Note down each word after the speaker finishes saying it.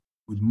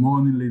Good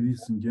morning,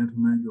 ladies and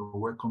gentlemen. You're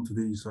welcome to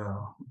this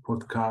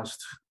podcast.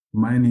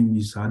 My name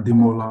is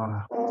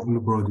Ademola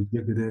Oluborode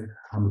Jegede.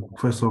 I'm a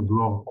professor of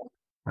law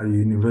at the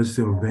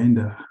University of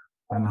Venda,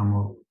 and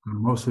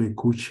I'm also a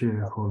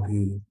co-chair of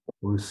the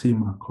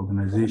CMARN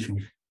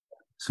organization.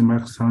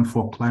 CMARN stands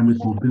for Climate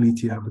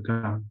Mobility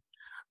Africa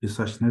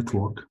Research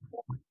Network.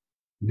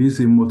 This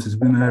is a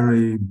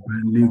multidisciplinary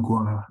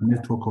bilingual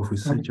network of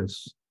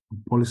researchers and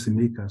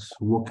policymakers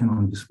working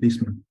on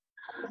displacement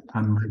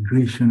and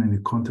migration in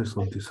the context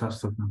of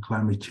disasters and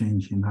climate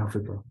change in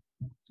Africa.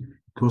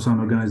 It was an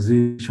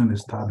organization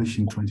established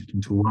in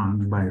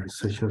 2021 by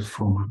researchers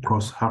from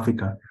across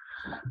Africa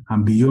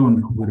and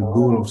beyond, with the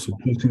goal of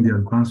supporting the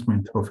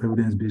advancement of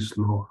evidence-based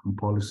law and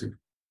policy.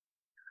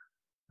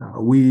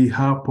 We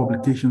have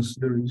publication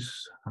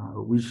series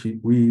which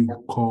we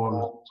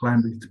call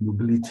Climate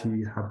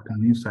Mobility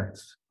African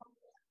Insights.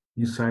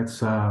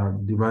 Insights are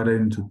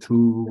divided into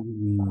two.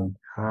 We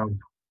have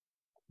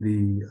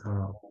the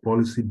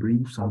policy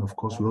briefs, and of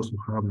course we also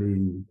have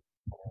the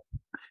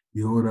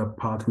other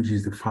part, which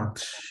is the fact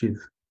sheet.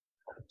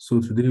 So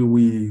today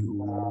we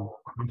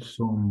have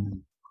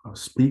some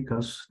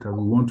speakers that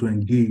we want to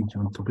engage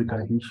on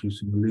topical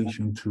issues in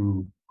relation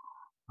to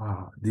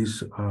in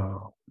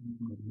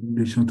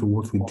relation to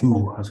what we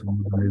do as an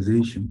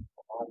organization.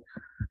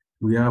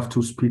 We have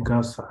two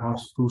speakers. I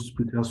have two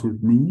speakers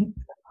with me.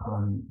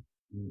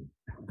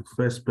 The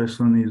first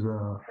person is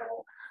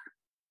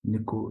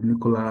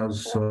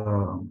Nicholas,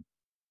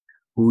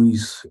 who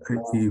is a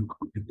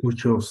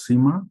co-chair of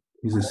CMARN.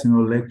 He's a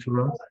senior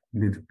lecturer in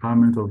the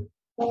Department of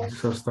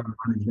Disaster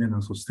Management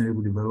and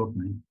Sustainable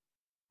Development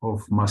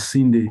of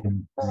Masinde,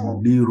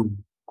 Muliro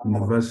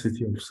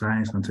University of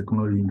Science and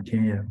Technology in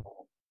Kenya.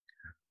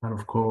 And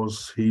of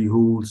course, he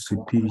holds a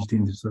PhD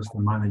in Disaster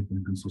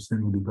Management and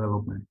Sustainable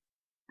Development.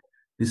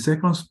 The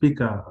second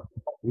speaker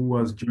who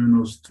has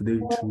joined us today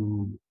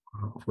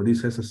for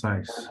this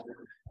exercise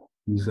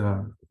is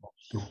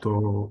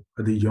Dr.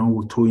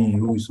 Adejonwo,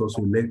 who is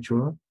also a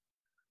lecturer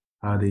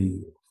at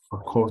the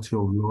Faculty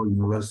of Law,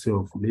 University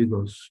of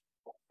Lagos.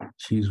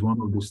 She is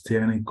one of the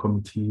steering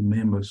committee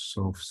members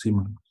of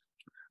CMARN.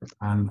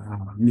 And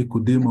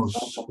Nicodemus,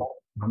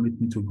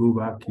 permit me to go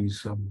back,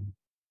 is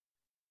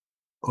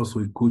also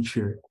a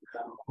co-chair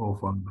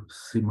of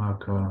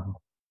CMARN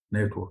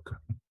network.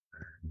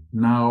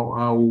 Now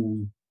I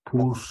will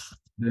pose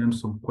them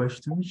some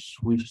questions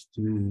which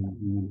they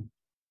will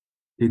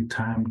take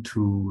time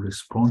to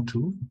respond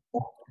to.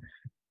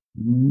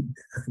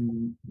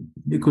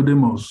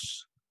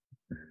 Nicodemus,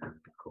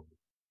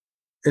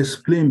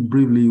 explain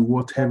briefly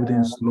what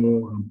evidence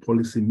law and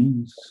policy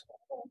means.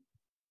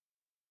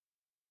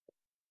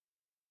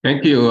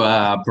 Thank you,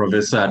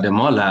 Professor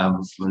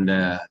Ademola, from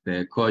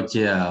the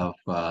co-chair of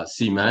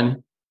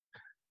CMARN.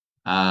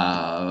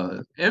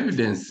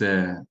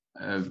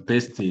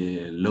 Evidence-based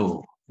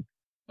law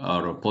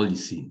or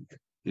policy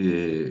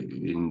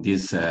in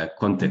this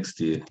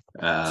context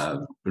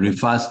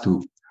refers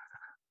to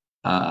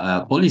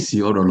a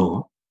policy or a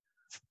law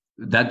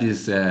that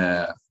is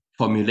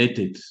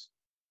formulated,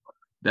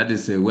 that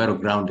is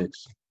well-grounded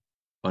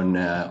on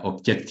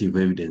objective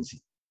evidence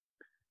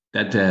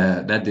that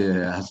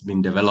has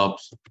been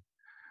developed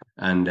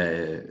and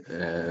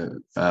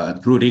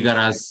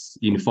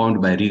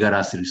informed by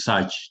rigorous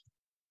research.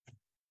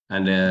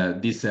 And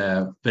this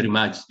very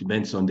much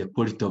depends on the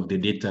quality of the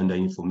data and the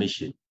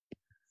information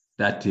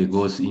that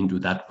goes into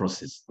that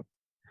process.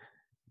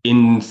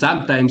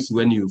 Sometimes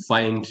when you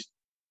find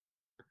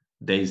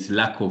there is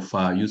lack of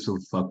use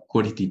of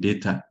quality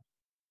data,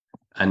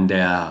 and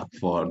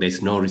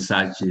there's no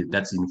research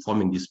that's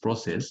informing this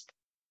process,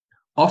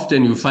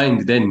 often you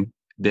find then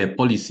the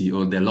policy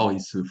or the law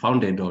is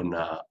founded on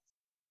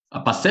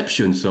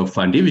perceptions of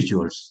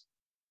individuals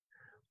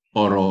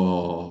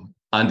or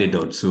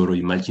anecdotes or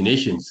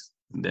imaginations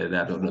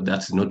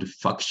that's not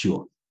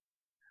factual.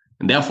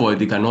 And therefore,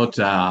 they cannot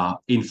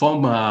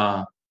inform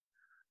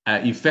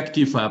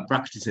effective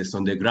practices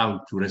on the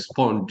ground to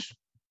respond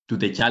to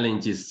the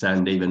challenges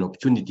and even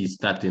opportunities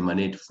that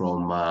emanate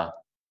from,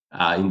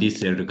 in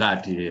this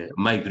regard,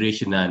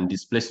 migration and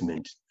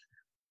displacement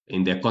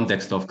in the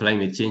context of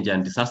climate change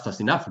and disasters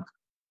in Africa.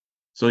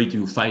 So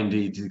you find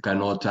it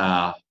cannot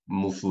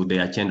move the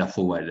agenda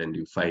forward, and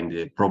you find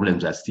the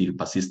problems are still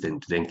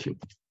persistent. Thank you.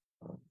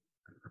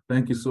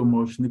 Thank you so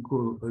much,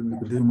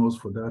 Nicodemus,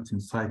 for that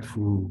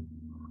insightful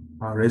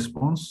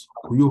response.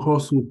 Could you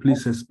also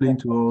please explain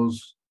to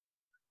us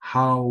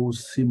how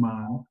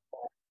CMARN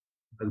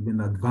has been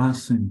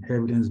advancing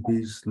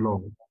evidence-based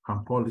law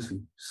and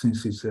policy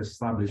since its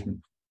establishment?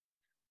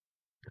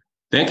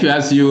 Thank you.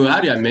 As you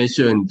earlier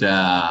mentioned,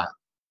 the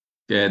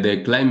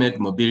Climate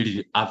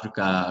Mobility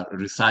Africa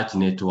Research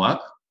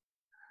Network,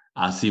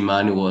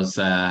 CMARN, was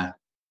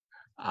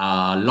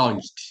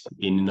launched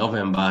in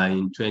November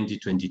in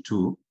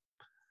 2022.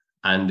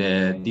 And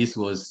this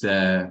was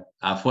a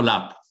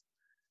follow-up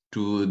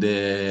to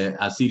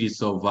a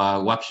series of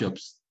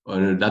workshops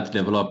that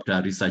developed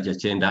a research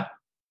agenda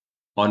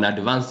on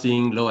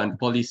advancing law and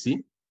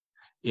policy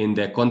in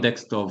the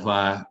context of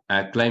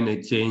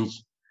climate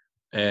change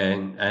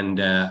and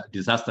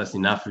disasters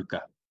in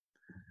Africa.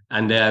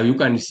 And you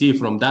can see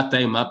from that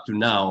time up to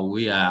now,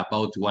 we are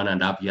about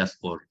 1.5 years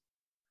old.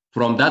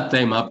 From that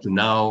time up to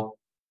now,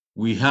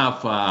 we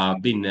have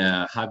been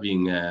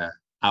having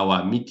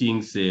our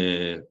meetings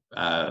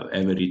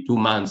every 2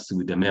 months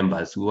with the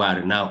members, who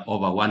are now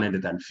over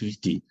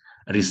 150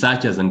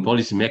 researchers and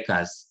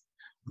policymakers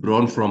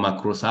drawn from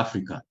across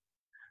Africa,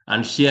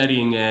 and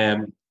sharing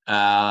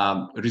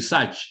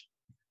research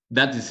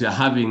that is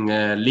having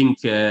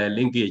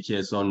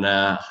linkages on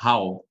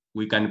how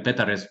we can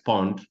better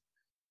respond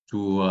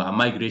to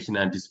migration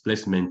and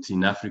displacement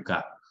in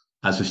Africa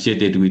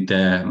associated with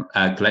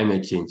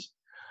climate change.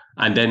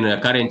 And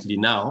then currently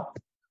now,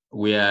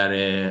 we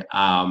are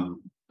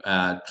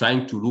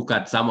trying to look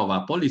at some of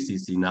our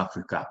policies in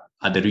Africa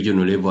at the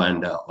regional level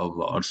and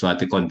also at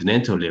the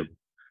continental level,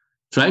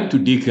 trying to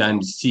dig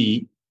and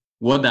see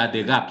what are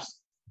the gaps,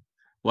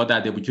 what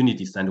are the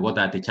opportunities, and what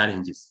are the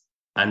challenges.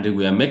 And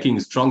we are making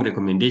strong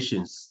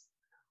recommendations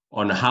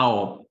on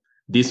how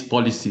these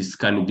policies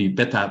can be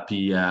better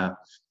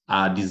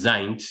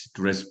designed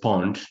to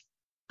respond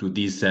to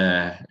these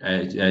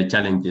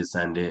challenges,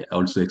 and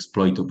also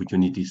exploit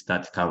opportunities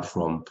that come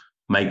from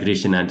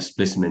migration and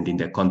displacement in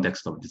the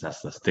context of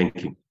disasters.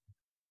 Thank you.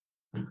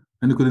 And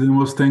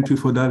Nicodemus, thank you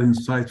for that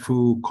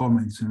insightful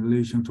comments in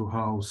relation to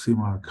how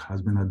CMARN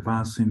has been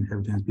advancing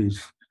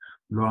evidence-based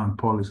law and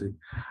policy.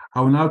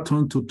 I will now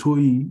turn to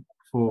Toyin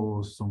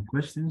for some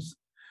questions.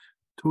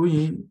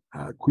 Toyin,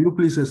 could you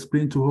please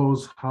explain to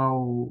us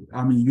how,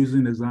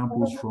 using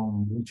examples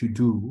from what you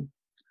do,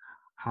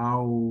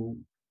 how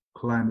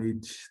law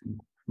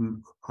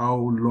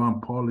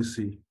and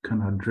policy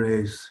can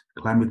address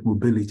climate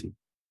mobility?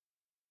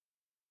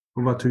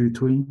 Over to you,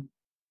 Toyin.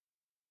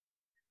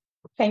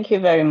 Thank you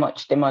very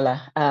much, Ademola.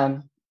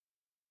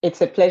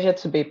 It's a pleasure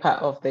to be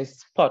part of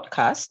this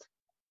podcast.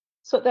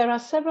 So there are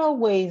several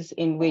ways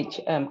in which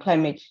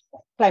climate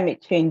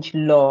change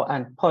law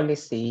and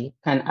policy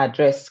can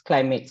address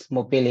climate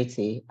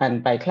mobility.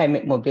 And by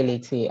climate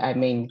mobility, I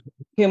mean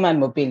human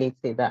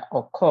mobility that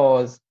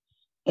occurs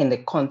in the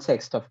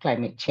context of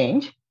climate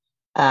change.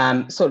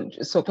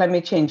 So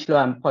climate change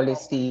law and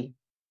policy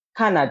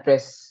can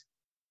address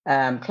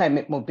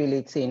climate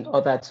mobility in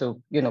order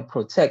to,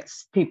 protect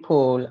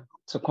people,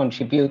 to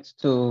contribute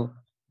to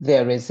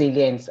their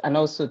resilience, and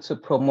also to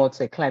promote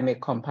a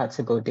climate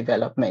compatible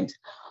development.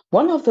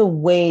 One of the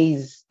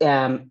ways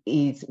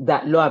is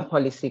that law and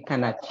policy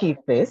can achieve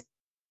this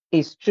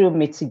is through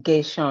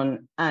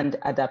mitigation and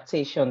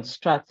adaptation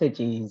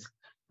strategies,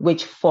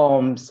 which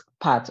forms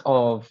part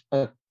of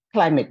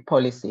climate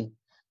policy.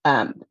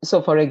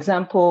 So, for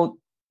example,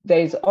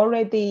 there is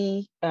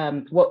already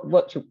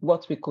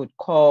what we could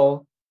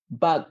call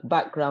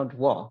background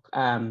work.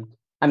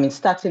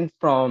 Starting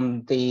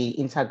from the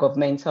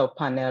Intergovernmental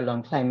Panel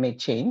on Climate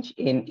Change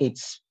in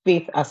its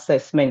 5th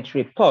assessment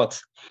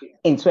report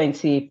in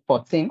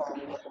 2014,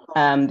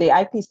 the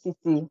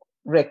IPCC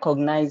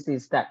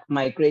recognizes that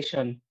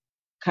migration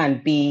can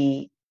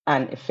be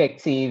an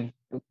effective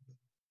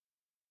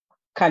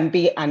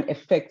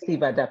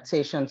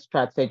adaptation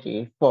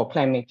strategy for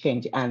climate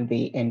change and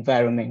the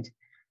environment.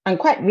 And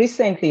quite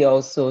recently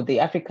also, the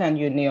African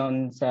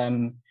Union's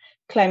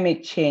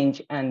Climate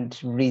Change and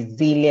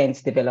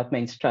Resilience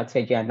Development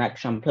Strategy and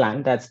Action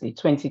Plan, that's the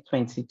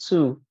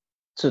 2022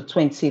 to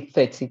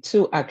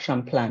 2032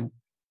 Action Plan.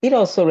 It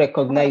also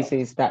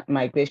recognizes that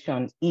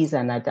migration is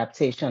an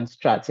adaptation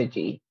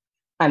strategy,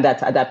 and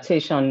that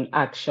adaptation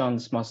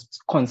actions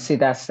must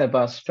consider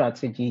several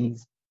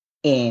strategies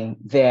in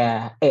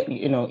their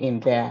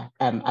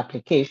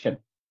application.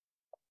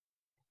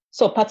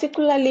 So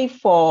particularly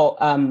for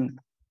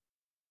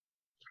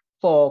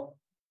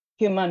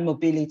human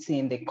mobility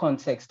in the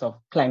context of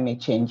climate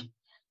change,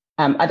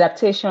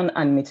 adaptation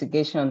and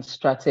mitigation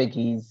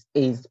strategies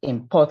is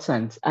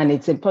important, and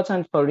it's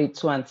important for it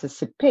to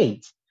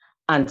anticipate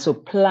and to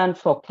plan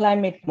for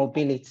climate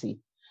mobility.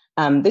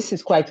 This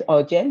is quite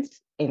urgent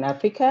in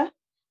Africa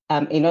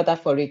in order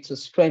for it to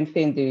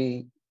strengthen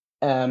the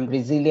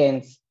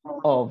resilience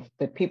of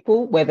the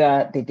people,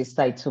 whether they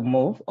decide to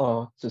move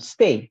or to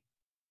stay.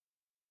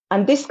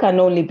 And this can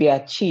only be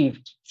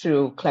achieved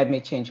through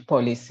climate change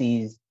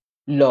policies,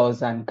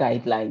 laws, and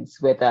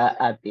guidelines, whether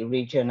at the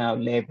regional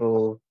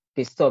level,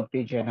 the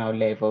sub-regional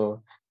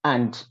level,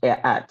 and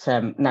at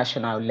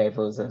national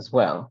levels as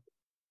well.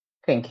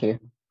 Thank you.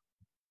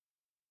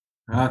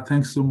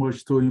 Thanks so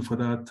much, Toyin, for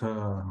that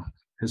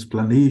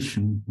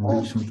explanation in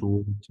relation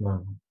to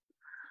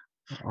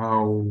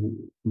how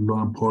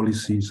law and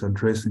policy is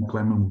addressing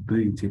climate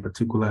mobility,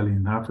 particularly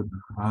in Africa.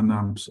 And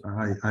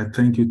I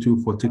thank you too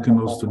for taking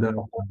us to that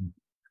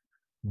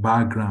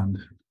background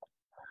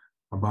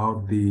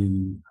about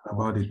the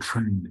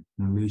trend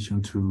in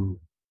relation to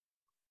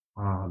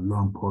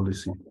law and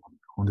policy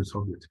on the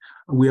subject.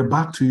 We are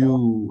back to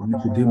you,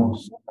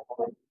 Nicodemus.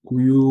 Could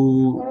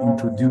you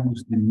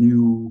introduce the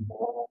new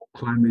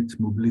climate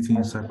mobility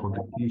insight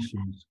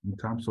publications in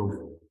terms of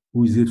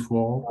who is it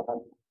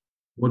for,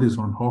 what is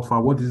on offer,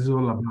 what is it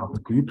all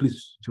about? Could you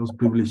please just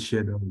briefly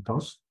share that with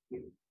us?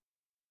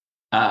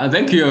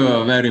 Thank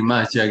you very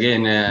much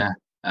again,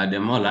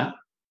 Ademola.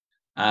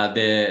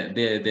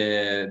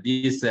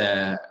 This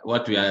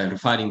what we are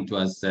referring to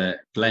as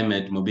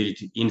climate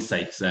mobility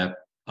insights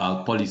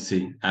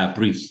policy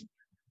briefs,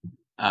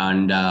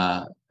 and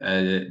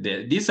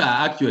these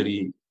are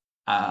actually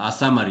a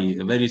summary,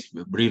 a very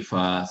brief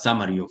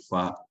summary of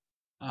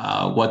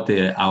what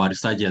our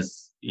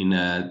researchers in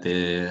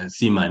the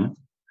CMARN,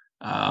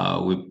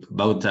 with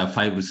about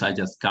 5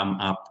 researchers come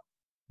up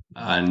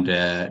and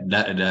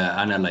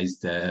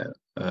analyzed the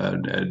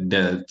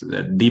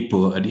deep,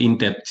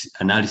 in-depth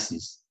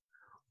analysis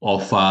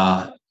of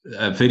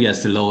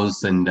various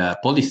laws and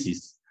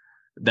policies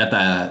that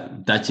are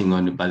touching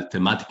on the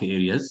thematic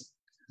areas.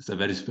 It's a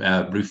very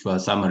brief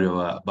summary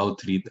of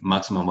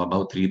maximum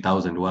about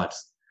 3,000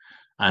 words.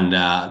 And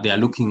they are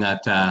looking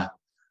at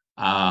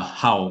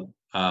how,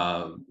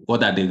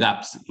 what are the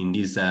gaps in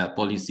these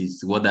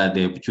policies, what are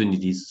the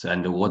opportunities,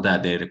 and what are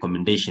the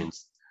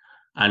recommendations.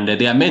 And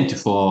they are meant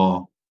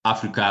for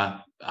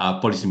Africa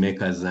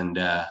policymakers and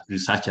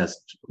researchers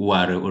who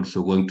are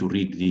also going to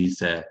read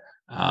this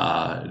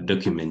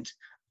document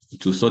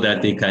so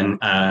that they can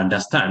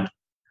understand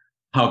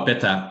how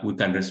better we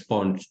can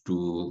respond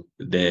to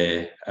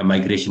the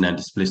migration and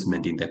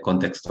displacement in the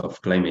context of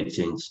climate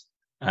change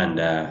and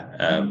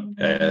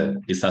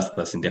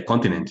disasters in the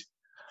continent.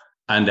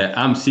 And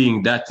I'm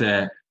seeing that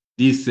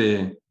these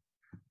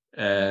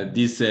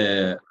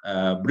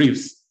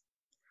briefs,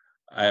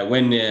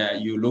 when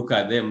you look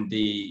at them,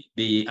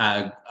 they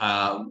are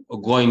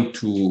going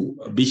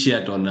to be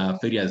shared on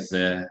various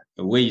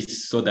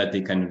ways so that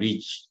they can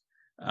reach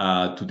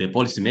to the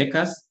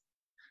policymakers,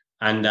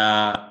 and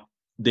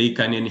they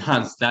can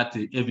enhance that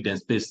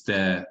evidence-based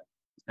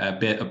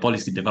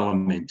policy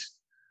development.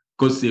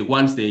 Because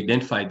once they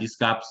identify these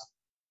gaps,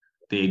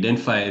 they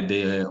identify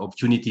the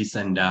opportunities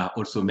and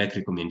also make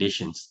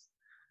recommendations.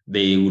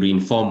 They will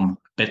inform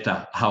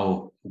better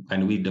how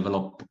can we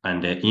develop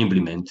and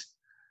implement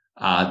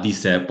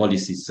these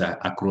policies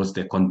across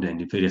the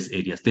continent in various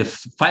areas. There are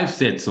 5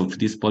 sets of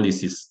these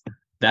policies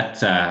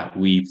that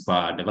we've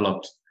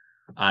developed.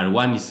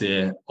 One is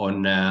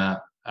on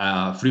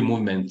free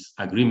movement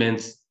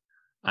agreements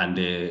and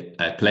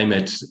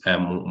climate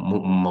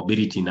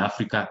mobility in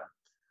Africa.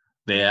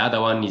 The other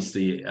one is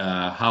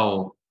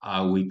how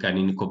we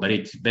can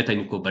better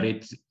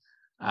incorporate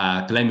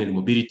climate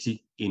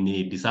mobility in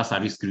the disaster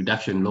risk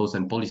reduction laws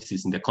and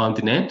policies in the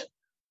continent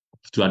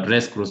to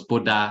address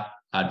cross-border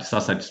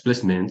disaster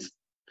displacements.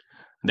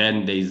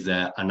 Then there is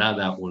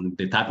another one.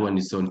 The third one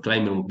is on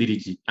climate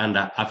mobility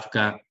under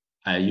Africa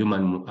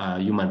human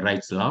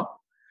rights law.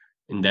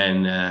 And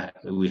then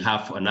we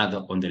have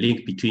another on the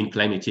link between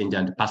climate change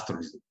and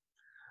pastoralism.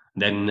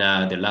 Then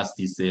the last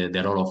is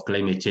the role of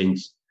climate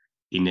change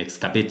in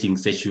excavating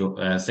sexual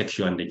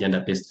and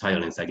gender-based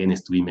violence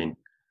against women,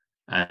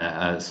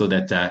 so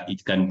that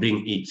it can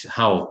bring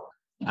how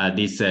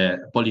these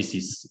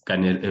policies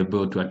can be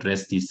able to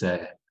address these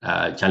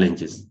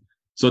challenges.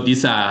 So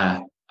these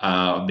are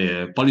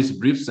the policy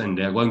briefs, and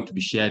they are going to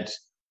be shared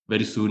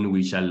very soon.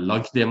 We shall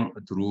launch them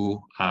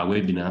through our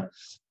webinar,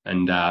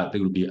 and they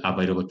will be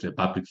available to the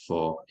public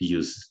for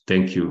use.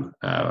 Thank you,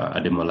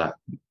 Ademola.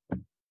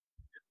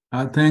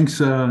 Thanks,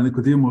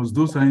 Nicodemus.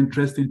 Those are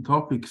interesting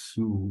topics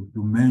you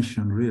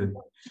mentioned, really.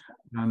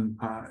 And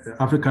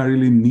Africa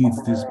really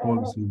needs these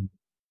policy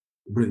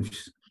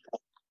briefs. I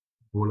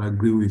will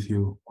agree with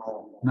you.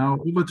 Now,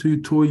 over to you,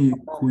 Toyi.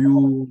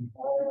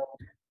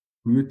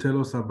 Will you tell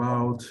us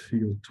about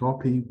your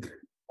topic,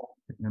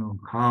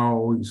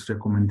 how its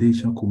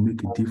recommendation could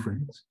make a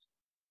difference?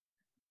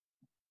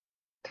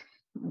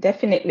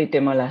 Definitely,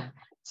 Ademola.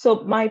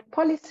 So my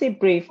policy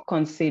brief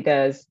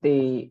considers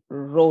the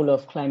role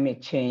of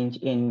climate change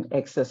in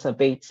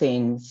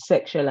exacerbating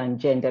sexual and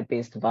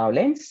gender-based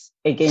violence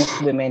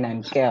against women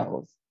and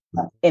girls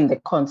in the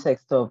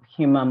context of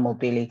human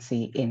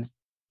mobility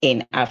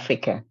in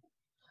Africa.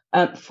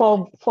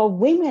 For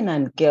women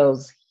and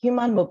girls,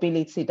 human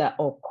mobility that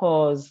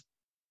occurs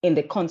in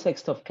the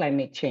context of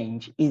climate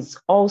change is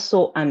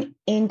also an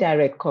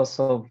indirect cause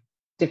of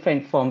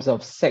different forms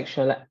of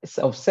sexual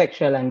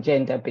and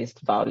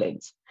gender-based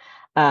violence.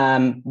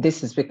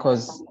 This is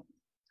because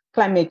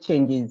climate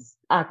change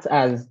acts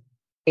as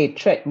a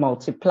threat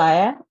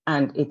multiplier,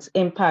 and its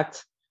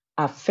impacts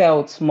are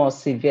felt more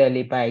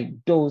severely by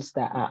those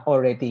that are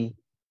already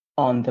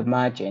on the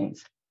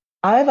margins.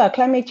 However,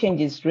 climate change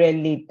is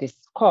rarely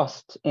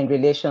discussed in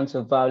relation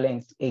to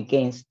violence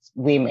against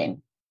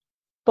women,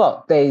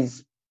 but there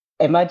is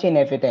emerging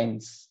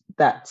evidence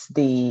that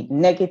the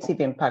negative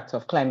impact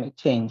of climate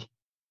change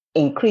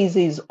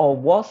increases or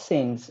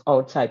worsens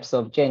all types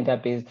of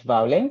gender-based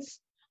violence,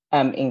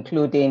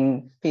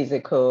 including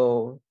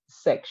physical,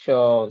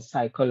 sexual,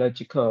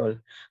 psychological,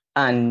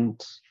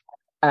 and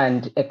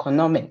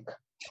economic.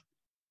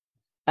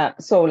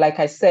 So like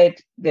I said,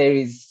 there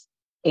is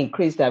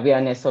increased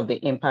awareness of the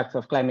impact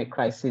of climate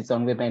crisis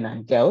on women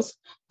and girls,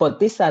 but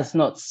this has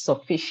not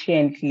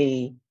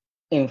sufficiently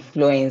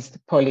influenced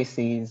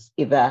policies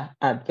either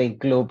at the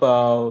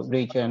global,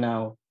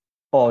 regional,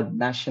 or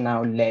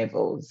national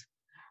levels.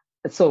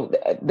 so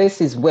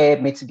this is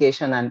where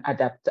mitigation and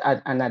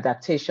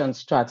adaptation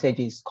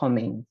strategies come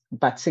in,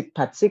 but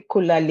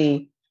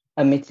particularly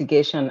a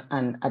mitigation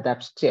and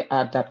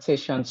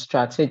adaptation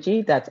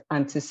strategy that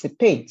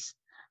anticipates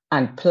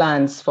and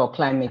plans for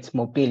climate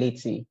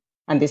mobility.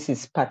 And this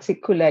is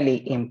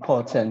particularly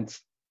important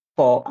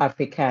for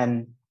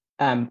African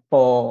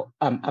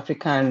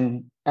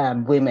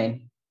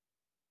women.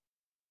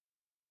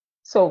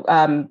 So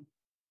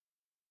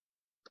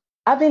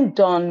having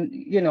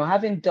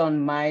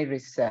done my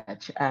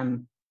research,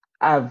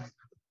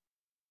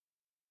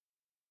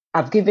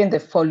 I've given the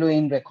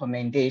following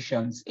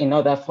recommendations in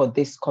order for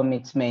this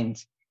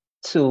commitment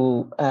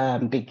to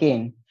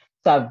begin.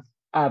 So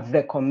I've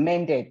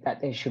recommended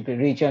that there should be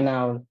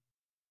regional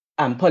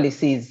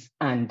policies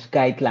and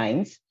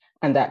guidelines,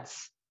 and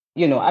that's,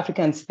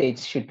 African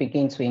states should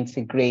begin to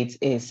integrate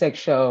a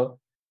sexual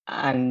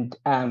and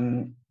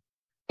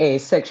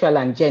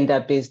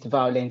gender-based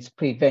violence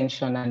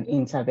prevention and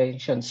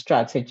intervention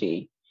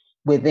strategy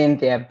within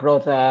their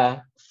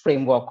broader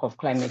framework of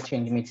climate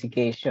change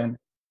mitigation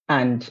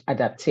and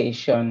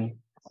adaptation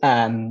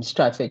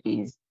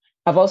strategies.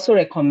 I've also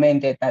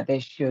recommended that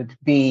there should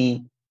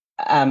be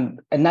a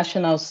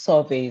national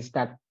surveys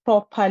that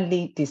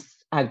properly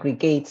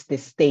disaggregates the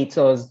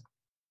status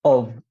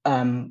of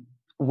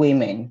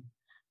women.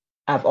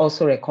 I've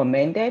also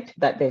recommended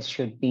that there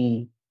should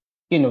be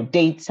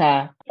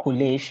data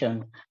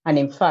collation. And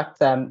in fact,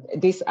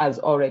 this has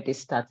already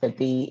started.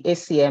 The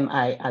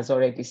ACMI has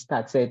already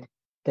started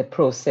the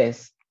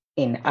process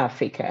in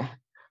Africa.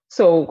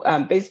 So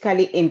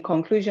basically, in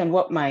conclusion,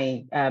 what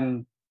my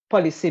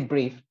policy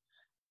brief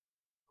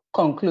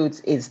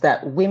concludes is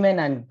that women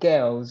and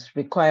girls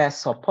require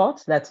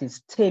support that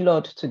is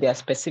tailored to their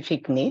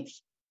specific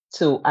needs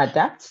to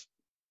adapt,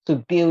 to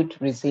build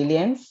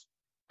resilience,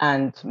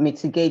 and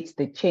mitigate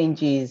the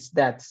changes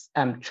that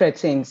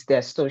threatens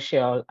their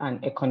social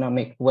and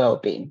economic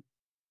well-being.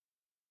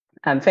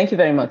 Thank you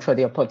very much for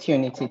the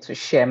opportunity to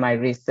share my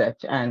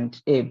research and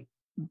a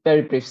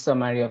very brief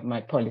summary of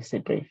my policy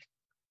brief.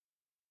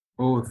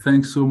 Oh,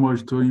 thanks so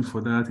much, Toyin,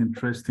 for that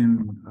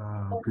interesting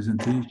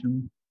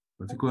presentation.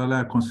 Particularly,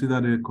 I consider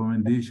the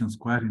recommendations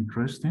quite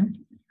interesting,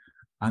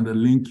 and the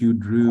link you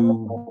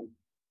drew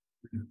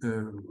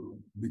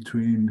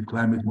between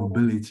climate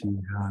mobility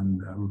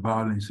and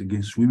violence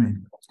against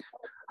women.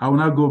 I will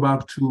now go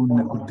back to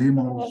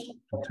Nicodemus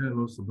to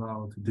tell us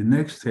about the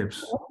next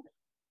steps,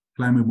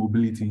 climate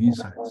mobility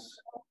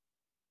insights.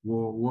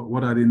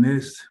 What are the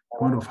next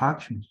point of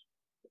action?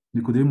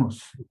 Nicodemus.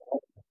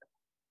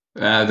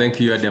 Thank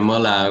you,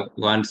 Ademola,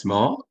 once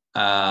more.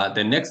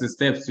 The next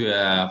steps we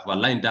have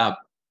lined up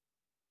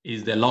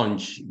is the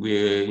launch.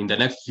 In the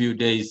next few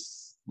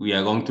days, we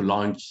are going to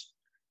launch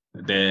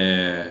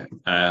the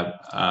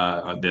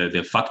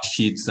fact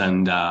sheets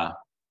and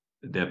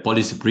the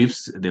policy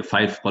briefs, the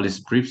 5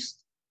 policy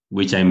briefs,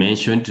 which I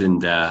mentioned,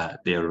 and they're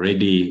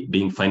already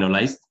being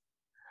finalized.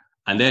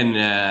 And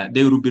then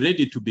they will be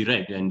ready to be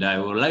read. And I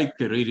would like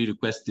to really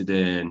request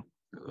the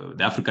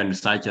African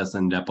researchers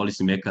and the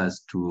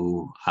policymakers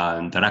to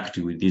interact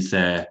with these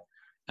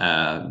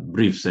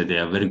briefs. They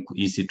are very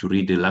easy to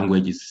read. The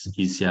language is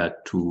easier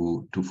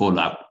to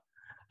follow up.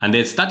 And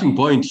the starting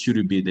point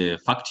should be the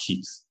fact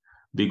sheets,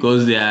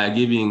 because they are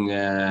giving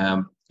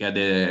the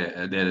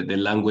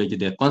language,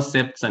 the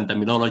concepts and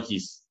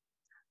terminologies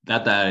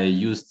that are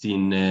used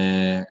in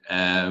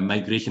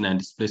migration and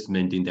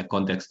displacement in the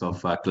context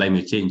of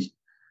climate change.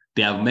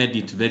 They have made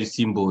it very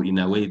simple in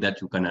a way that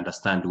you can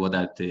understand what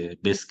are the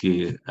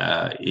basic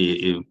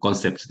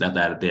concepts that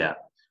are there.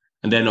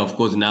 And then, of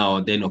course,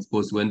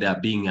 when they are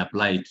being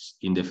applied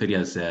in the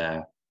various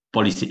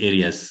policy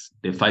areas,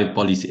 the 5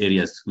 policy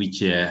areas which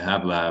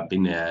have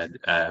been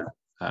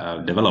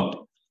developed,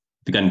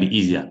 it can be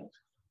easier.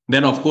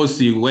 Then, of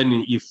course, if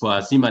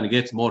CMARN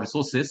gets more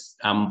resources,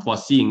 I'm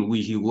foreseeing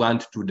we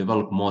want to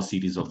develop more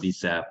series of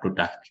these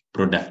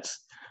products.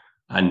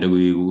 And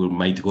we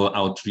might go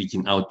out,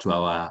 reaching out to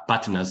our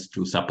partners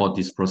to support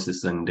this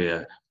process. And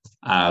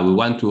we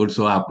want to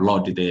also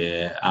applaud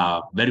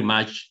very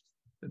much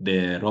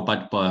the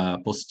Robert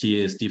Bosch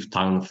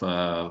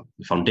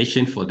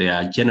Foundation for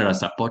their generous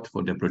support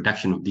for the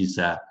production of this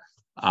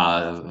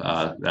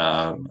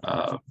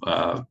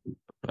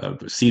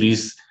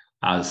series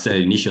as an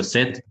initial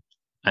set.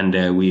 And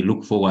we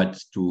look forward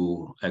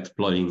to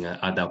exploring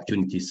other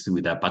opportunities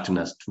with our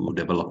partners to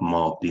develop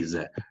more of these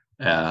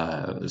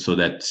so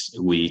that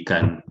we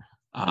can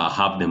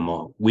have them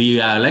more.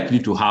 We are likely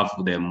to have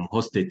them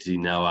hosted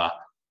in our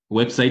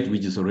website,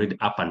 which is already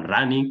up and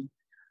running,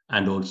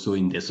 and also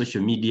in the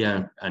social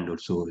media, and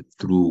also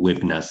through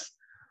webinars.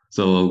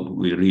 So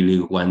we really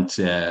want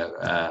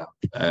our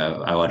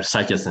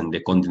researchers and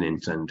the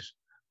continent and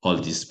all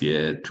this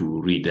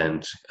to read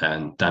and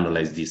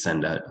analyze this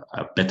and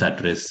better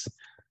address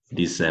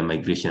this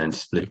migration and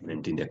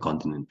displacement in the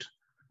continent.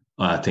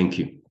 Thank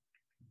you.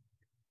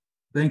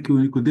 Thank you,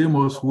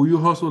 Nicodemus. Would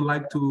you also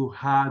like to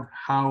add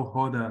how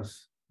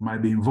others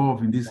might be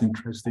involved in this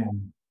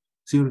interesting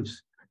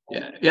series?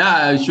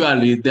 Yeah,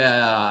 surely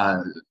there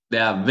are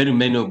very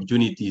many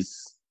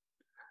opportunities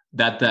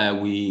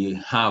that we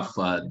have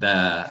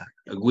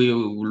we're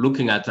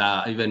looking at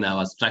even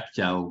our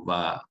structure of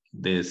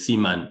the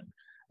CMARN,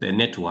 the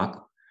network.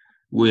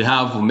 We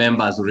have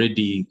members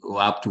already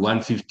up to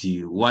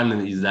 150.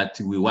 One is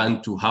that we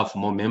want to have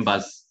more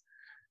members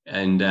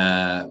and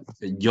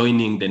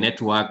joining the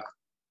network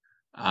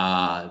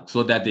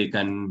so that they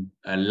can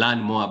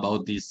learn more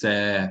about these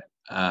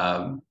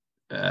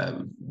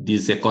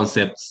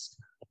concepts,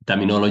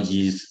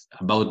 terminologies,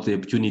 about the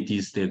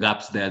opportunities, the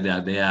gaps that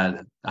are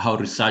there, how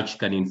research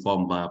can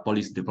inform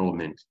policy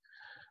development.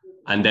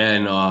 And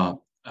then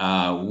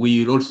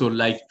we also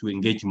like to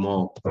engage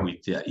more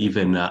with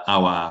even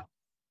our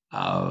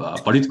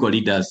political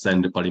leaders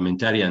and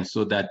parliamentarians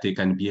so that they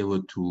can be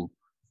able to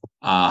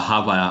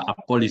have a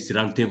policy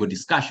roundtable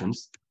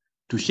discussions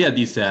to share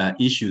these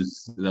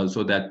issues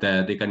so that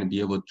they can be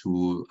able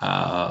to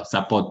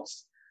support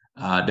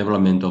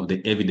development of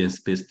the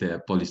evidence-based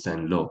policy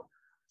and law.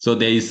 So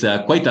there is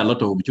quite a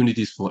lot of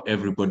opportunities for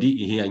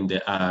everybody here in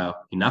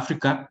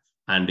Africa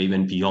and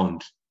even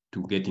beyond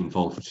to get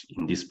involved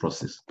in this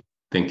process.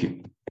 Thank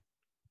you.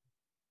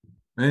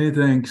 Many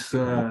thanks,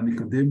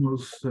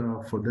 Nicodemus,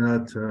 for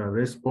that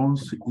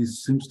response. It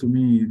seems to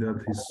me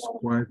that it's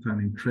quite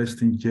an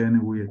interesting journey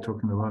we are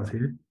talking about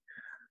here.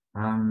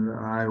 And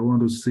I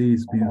want to say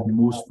it's been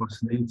most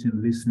fascinating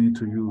listening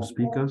to you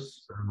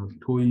speakers.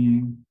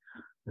 Toyin,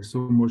 I so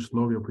much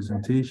love your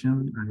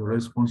presentation and your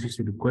responses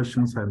to the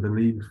questions, I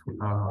believe,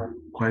 are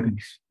quite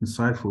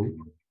insightful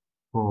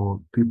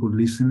for people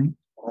listening.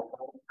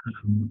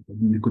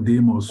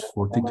 Nicodemus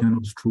for taking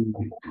us through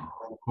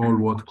all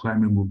what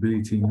climate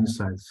mobility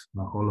insights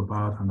are all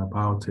about and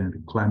about the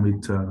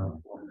climate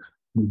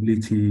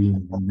mobility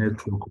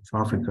network of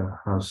Africa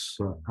as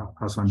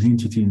an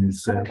entity in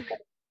itself.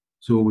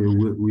 So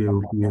we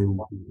are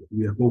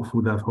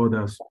hopeful that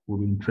others will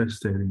be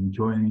interested in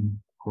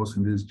joining us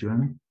in this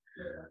journey.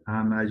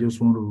 And I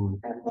just want to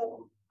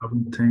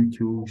thank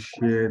you,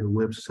 share the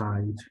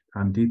website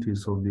and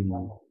details of the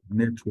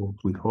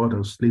network with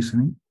others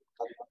listening.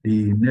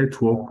 The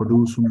network, for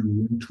those who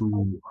want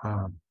to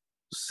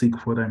seek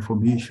further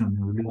information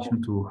in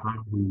relation to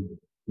how we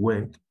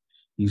work,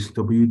 is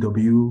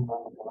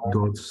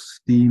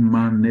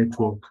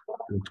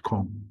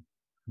www.cmannetwork.com.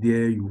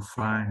 There you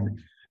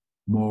find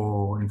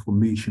more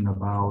information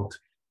about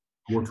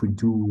what we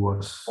do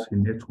as a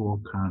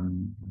network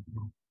and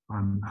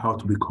how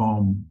to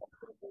become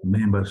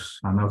members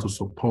and how to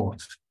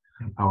support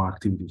our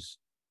activities.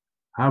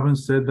 Having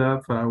said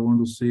that, I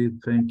want to say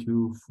thank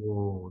you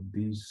for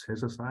this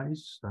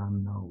exercise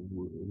and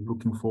we're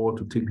looking forward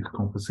to take the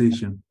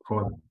conversation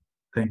further.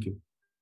 Thank you.